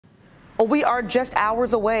Well, we are just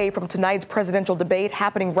hours away from tonight's presidential debate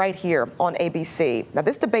happening right here on ABC. Now,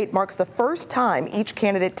 this debate marks the first time each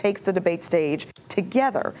candidate takes the debate stage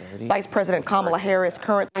together. Vice President Kamala Harris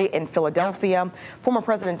currently in Philadelphia. Former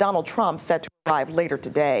President Donald Trump set to arrive later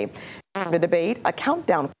today. During the debate, a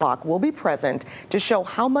countdown clock will be present to show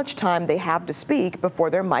how much time they have to speak before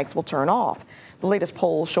their mics will turn off. The latest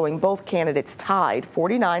polls showing both candidates tied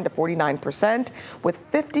 49 to 49% with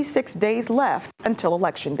 56 days left until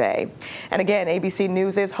Election Day. And again, ABC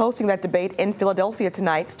News is hosting that debate in Philadelphia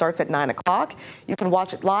tonight. Starts at 9 o'clock. You can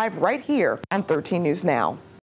watch it live right here on 13 News Now.